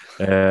work.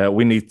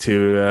 We need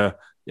to,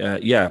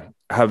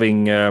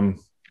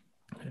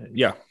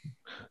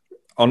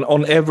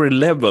 on every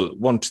level,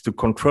 want to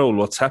control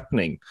what's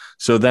happening.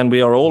 So then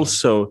we are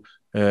also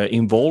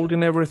involved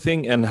in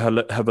everything and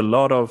have a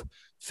lot of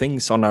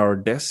things on our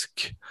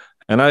desk.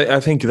 And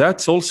I think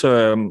that's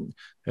also,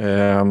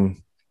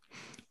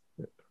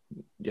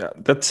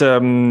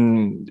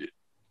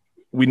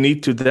 we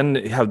need to then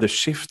have the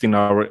shift in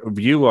our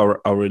view,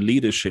 our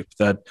leadership,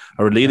 that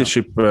our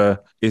leadership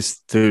is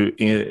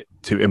to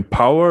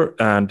empower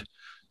and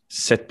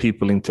set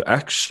people into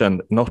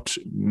action, not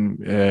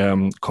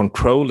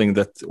controlling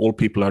that all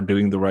people are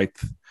doing the right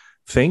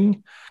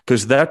thing,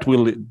 because that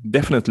will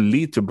definitely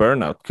lead to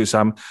burnout. Because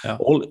I'm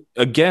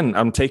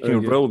taking a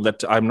role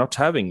that I'm not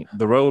having.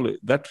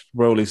 That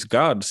role is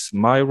God's.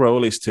 My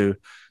role is to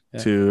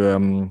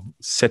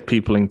set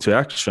people into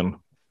action,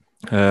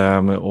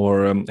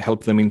 or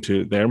help them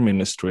into their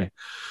ministry.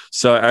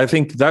 So I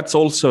think that's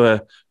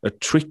also a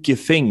tricky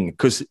thing,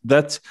 because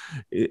that's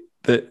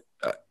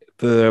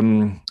a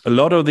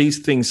lot of these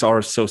things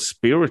are so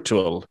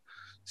spiritual.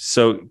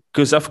 So,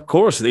 because of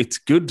course it's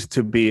good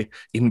to be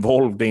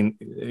involved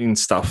in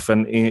stuff,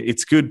 and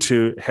it's good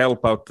to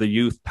help out the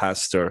youth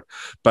pastor,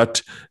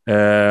 but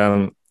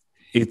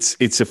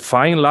it's a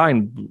fine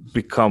line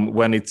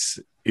when it's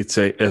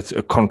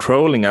a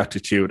controlling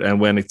attitude and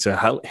when it's a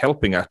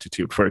helping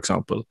attitude, for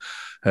example.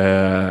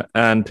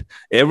 And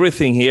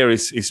everything here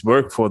is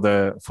work for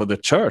the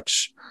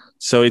church.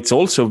 So it's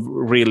also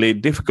really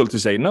difficult to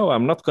say, no,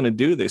 I'm not going to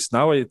do this.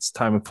 Now it's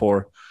time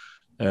for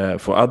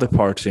other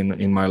parts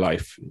in my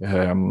life.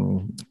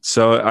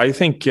 So I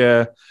think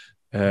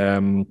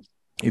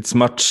it's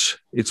much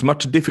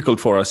difficult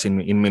for us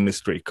in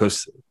ministry,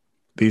 because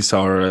these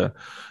are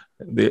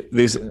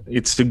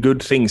it's the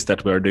good things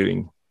that we're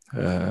doing.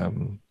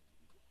 And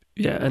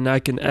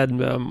I can add,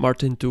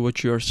 Martin, to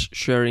what you're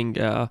sharing.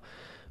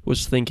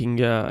 Was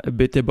thinking a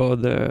bit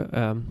about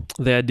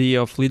the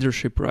idea of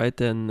leadership, right?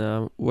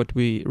 And what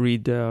we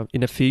read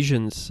in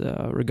Ephesians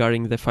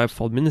regarding the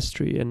fivefold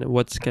ministry, and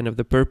what's kind of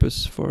the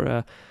purpose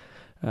for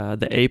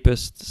the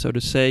APEST, so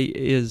to say,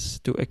 is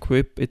to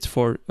equip. It's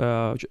for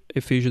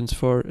Ephesians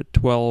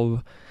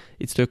 4:12.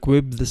 It's to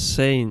equip the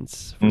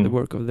saints for the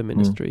work of the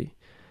ministry.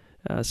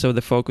 So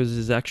the focus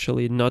is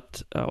actually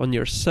not on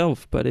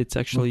yourself, but it's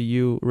actually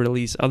you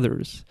release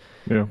others.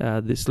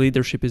 This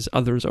leadership is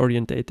others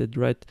orientated,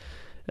 right?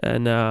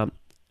 And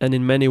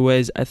in many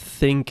ways, I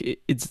think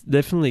it's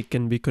definitely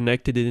can be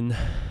connected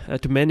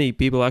to many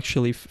people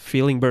actually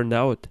feeling burned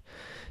out,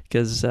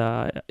 because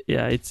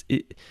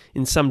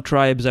in some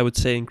tribes, I would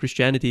say in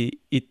Christianity,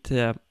 it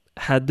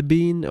had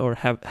been or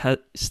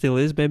still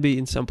is maybe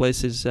in some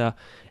places a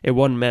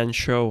one-man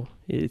show.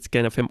 It's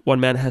kind of one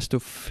man has to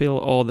fill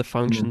all the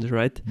functions,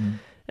 right?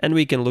 And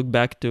we can look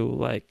back to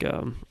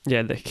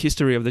the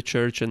history of the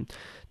church and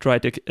try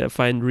to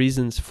find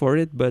reasons for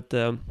it, but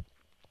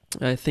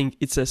I think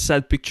it's a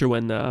sad picture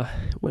when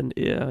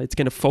it's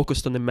kind of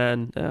focused on the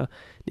man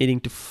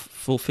needing to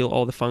fulfill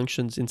all the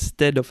functions,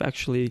 instead of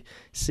actually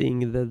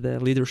seeing that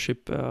the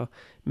leadership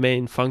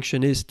main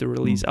function is to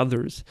release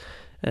others.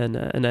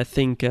 And I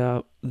think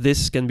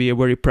this can be a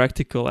very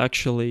practical,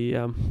 actually,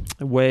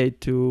 way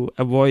to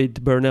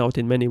avoid burnout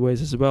in many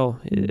ways as well,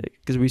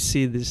 because we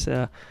see this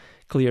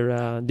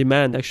clear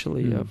demand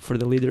actually for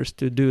the leaders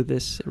to do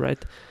this,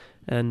 right?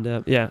 And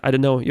I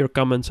don't know your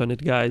comments on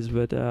it, guys,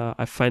 but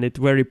I find it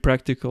very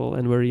practical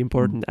and very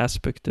important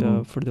aspect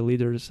for the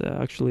leaders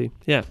actually,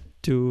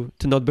 to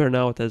not burn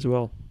out as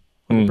well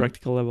on a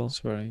practical level.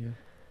 Sorry,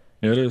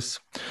 it is.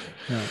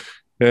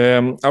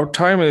 Our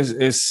time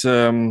is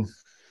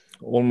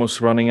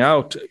almost running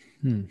out.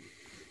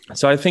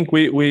 So I think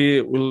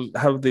we will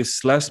have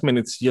this last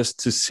minutes just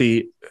to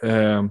see,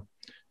 to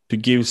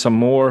give some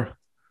more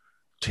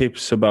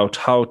tips about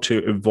how to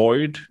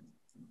avoid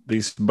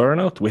this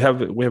burnout. We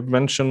have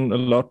mentioned a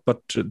lot,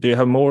 but do you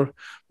have more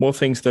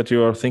things that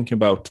you are thinking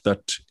about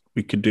that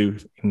we could do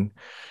in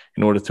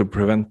order to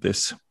prevent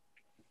this?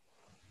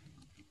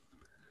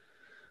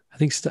 I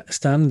think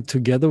stand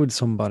together with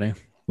somebody.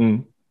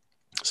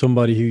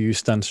 Somebody who you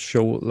stand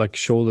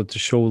shoulder to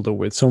shoulder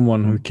with,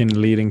 someone who can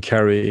lead and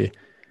carry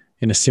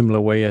in a similar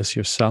way as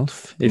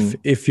yourself.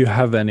 If you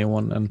have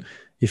anyone, and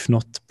if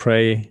not,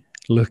 pray,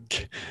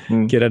 look,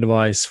 get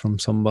advice from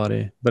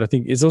somebody. But I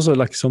think it's also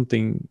like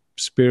something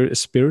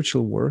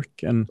spiritual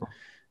work, and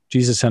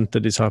Jesus sent the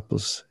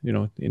disciples,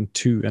 in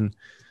two, and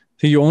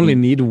I think you only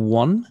need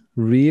one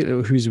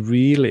who's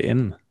really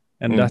in,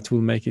 and that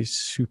will make a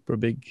super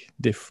big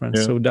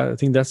difference. So I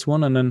think that's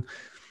one. And then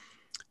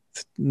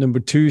number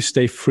two,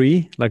 stay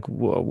free. Like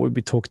what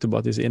we talked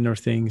about, is inner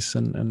things,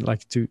 and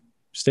like to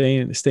stay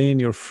in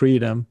your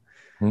freedom.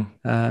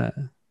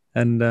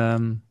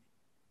 And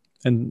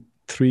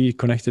three,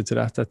 connected to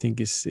that, I think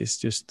is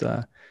just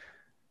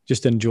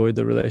enjoy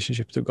the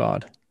relationship to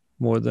God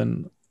more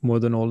than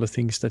all the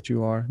things that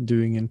you are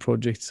doing in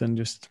projects, and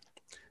just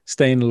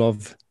stay in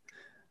love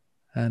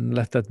and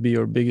let that be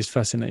your biggest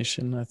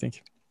fascination, I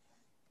think.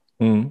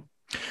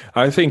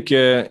 I think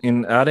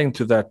in adding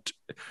to that,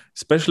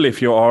 especially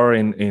if you are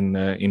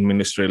in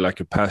ministry like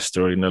a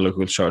pastor in a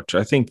local church,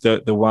 I think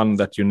the one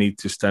that you need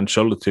to stand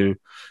shoulder to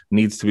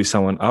needs to be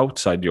someone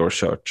outside your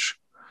church.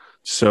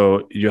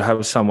 So you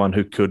have someone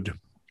who could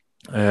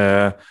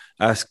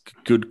ask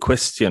good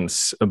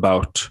questions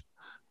about,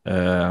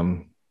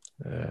 and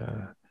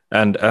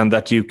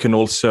that you can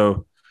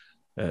also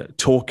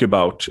talk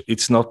about.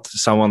 It's not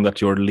someone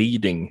that you're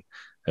leading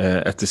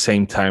at the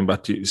same time,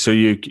 but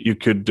you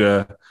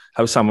could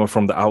have someone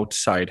from the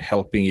outside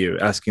helping you,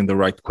 asking the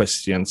right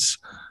questions,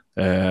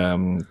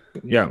 and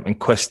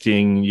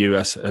questioning you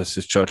as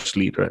a church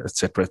leader,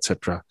 etc.,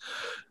 etc.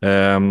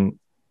 And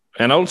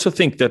I also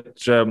think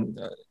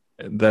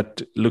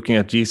that looking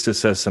at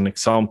Jesus as an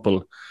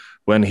example,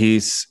 when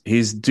he's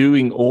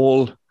doing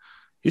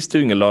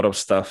a lot of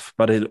stuff,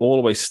 but it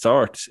always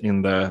starts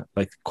in the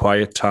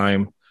quiet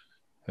time,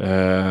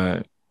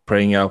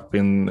 praying up,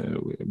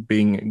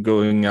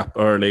 going up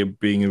early,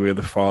 being with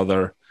the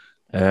Father.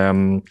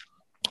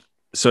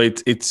 So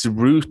it's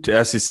root,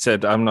 as he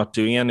said, I'm not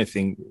doing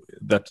anything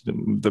that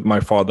my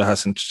Father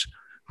hasn't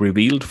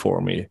revealed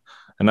for me.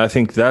 And I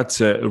think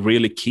that's a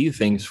really key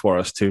thing for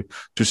us to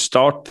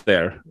start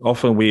there.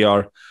 Often we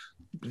are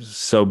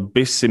so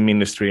busy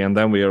ministry, and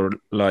then we are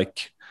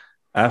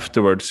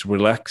afterwards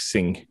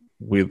relaxing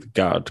with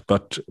God,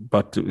 but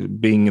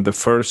being the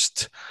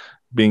first,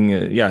 doing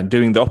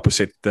the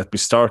opposite, that we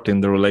start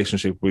in the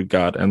relationship with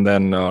God, and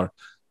then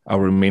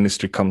our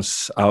ministry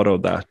comes out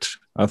of that.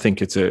 I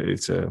think it's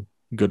a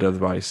good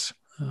advice.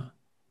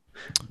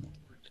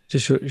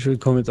 Just should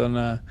comment on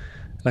on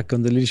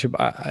the leadership.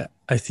 I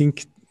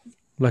think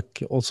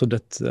also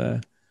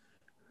that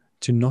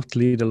to not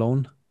lead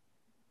alone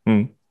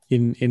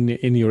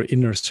in your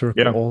inner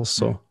circle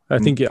also. I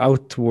think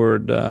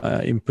outward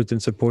input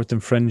and support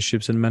and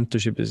friendships and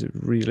mentorship is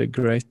really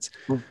great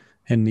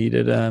and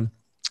needed.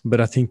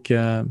 But I think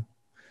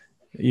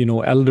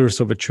elders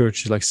of a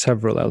church is like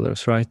several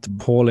elders, right?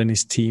 Paul and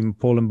his team,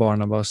 Paul and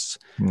Barnabas.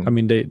 I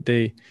mean,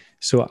 they.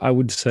 So I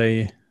would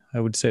say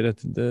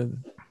that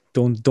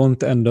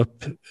don't end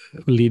up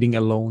leading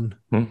alone.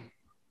 Yeah,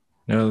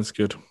 that's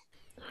good.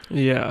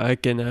 Yeah, I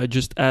can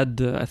just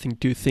add, I think,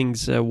 two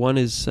things. One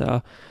is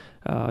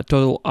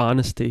total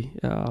honesty.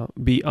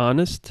 Be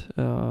honest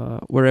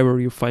wherever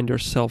you find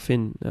yourself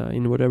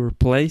in whatever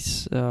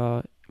place,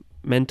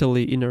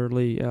 mentally,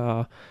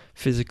 innerly,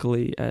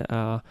 physically,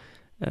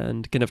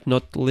 and kind of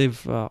not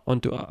live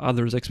onto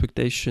others'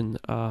 expectation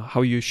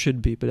how you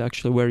should be, but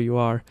actually where you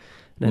are.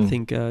 And I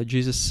think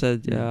Jesus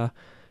said,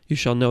 you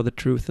shall know the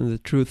truth, and the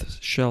truth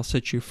shall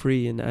set you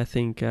free. And I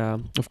think,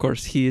 of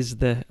course, he is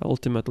the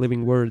ultimate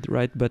living word,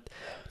 right? But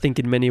I think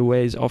in many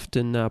ways,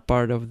 often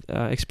part of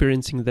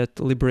experiencing that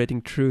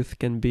liberating truth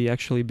can be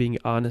actually being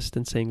honest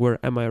and saying, where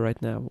am I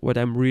right now? What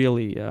I'm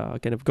really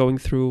kind of going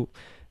through?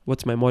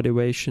 What's my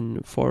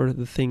motivation for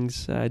the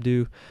things I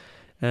do?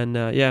 And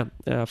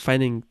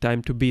finding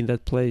time to be in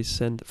that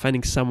place, and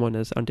finding someone,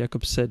 as Arnt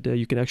Jakob said,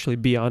 you can actually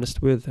be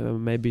honest with,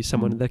 maybe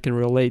someone that can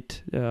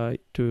relate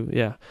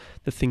to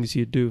the things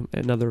you do,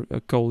 another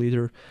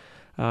co-leader.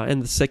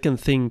 And the second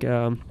thing,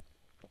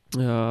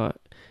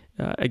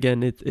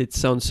 again, it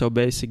sounds so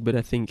basic, but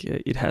I think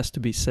it has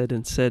to be said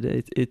and said.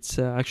 It's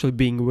actually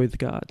being with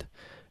God.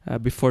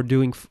 Before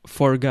doing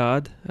for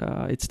God,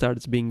 it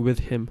starts being with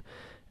Him.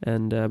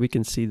 And we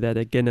can see that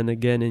again and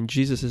again in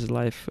Jesus'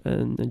 life.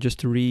 And just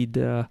to read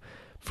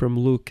from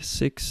Luke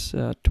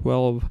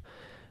 6:12.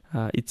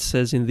 It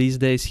says, "In these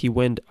days he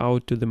went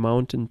out to the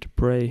mountain to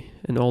pray,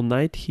 and all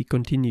night he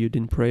continued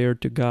in prayer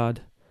to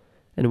God.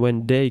 And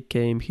when day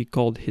came, he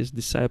called his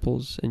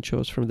disciples and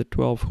chose from the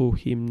 12 who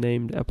he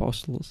named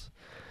apostles."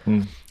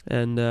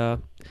 And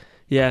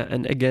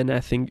and again, I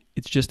think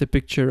it's just a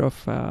picture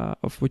of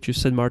what you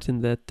said,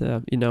 Martin, that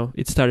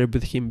it started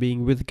with him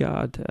being with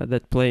God,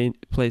 that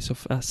place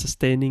of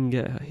sustaining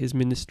his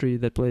ministry,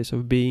 that place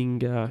of being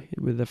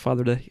with the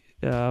Father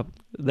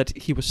that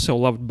he was so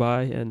loved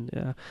by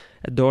and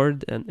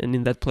adored, and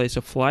in that place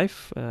of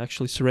life,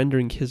 actually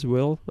surrendering his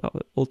will.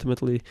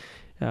 Ultimately,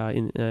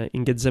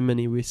 in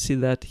Gethsemane, we see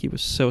that he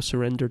was so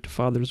surrendered to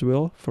Father's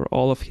will for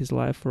all of his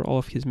life, for all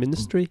of his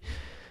ministry.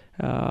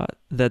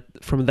 That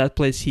from that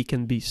place he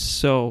can be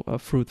so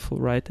fruitful,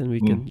 right? And we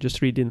can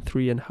just read in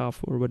 3.5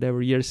 or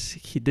whatever years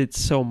he did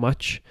so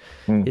much,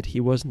 yet he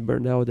wasn't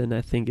burned out. And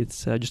I think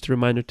it's just a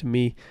reminder to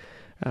me,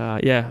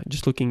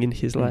 just looking in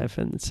his life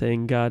and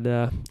saying, God,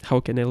 how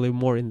can I live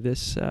more in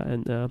this?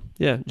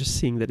 Just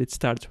seeing that it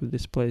starts with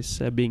this place,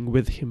 being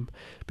with him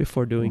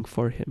before doing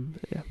for him.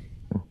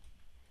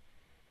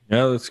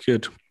 Yeah, that's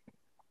good.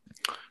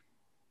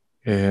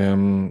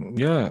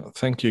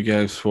 Thank you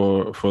guys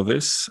for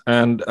this.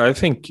 And I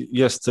think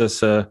just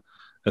as an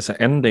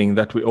ending,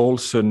 that we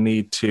also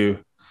need to,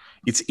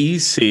 it's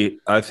easy,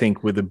 I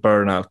think, with the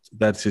burnout,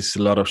 that is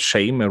a lot of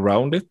shame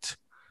around it,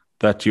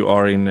 that you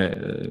are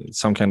in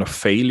some kind of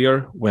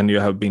failure when you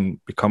have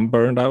become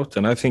burned out.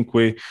 And I think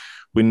we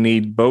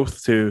need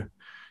both to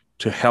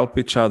help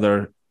each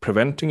other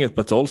preventing it,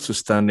 but also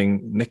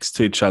standing next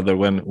to each other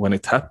when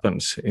it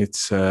happens.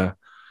 It's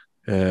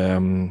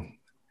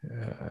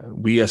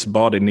we as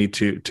body need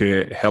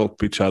to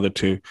help each other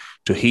to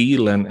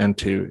heal and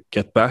to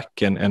get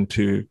back and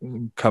to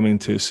come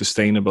into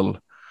sustainable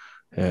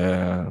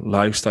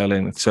lifestyle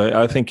in it.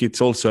 So I think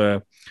it's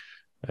also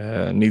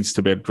needs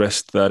to be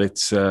addressed, that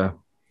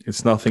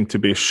it's nothing to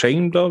be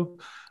ashamed of,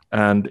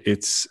 and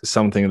it's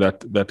something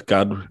that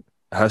God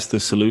has the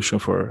solution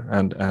for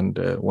and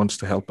wants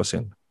to help us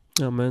in.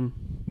 Amen.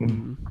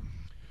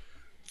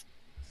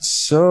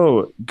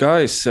 So,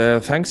 guys,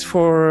 thanks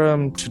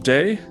for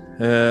today.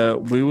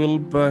 We will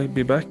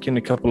be back in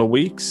a couple of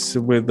weeks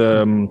with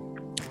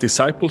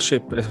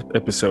discipleship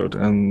episode,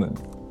 and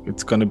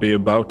it's going to be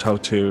about how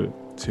to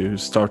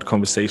start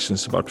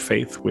conversations about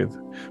faith with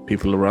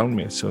people around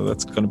me. So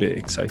that's going to be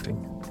exciting.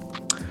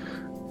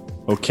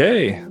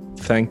 Okay,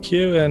 thank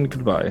you and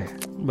goodbye.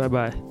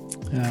 Bye-bye.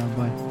 Yeah,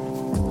 bye.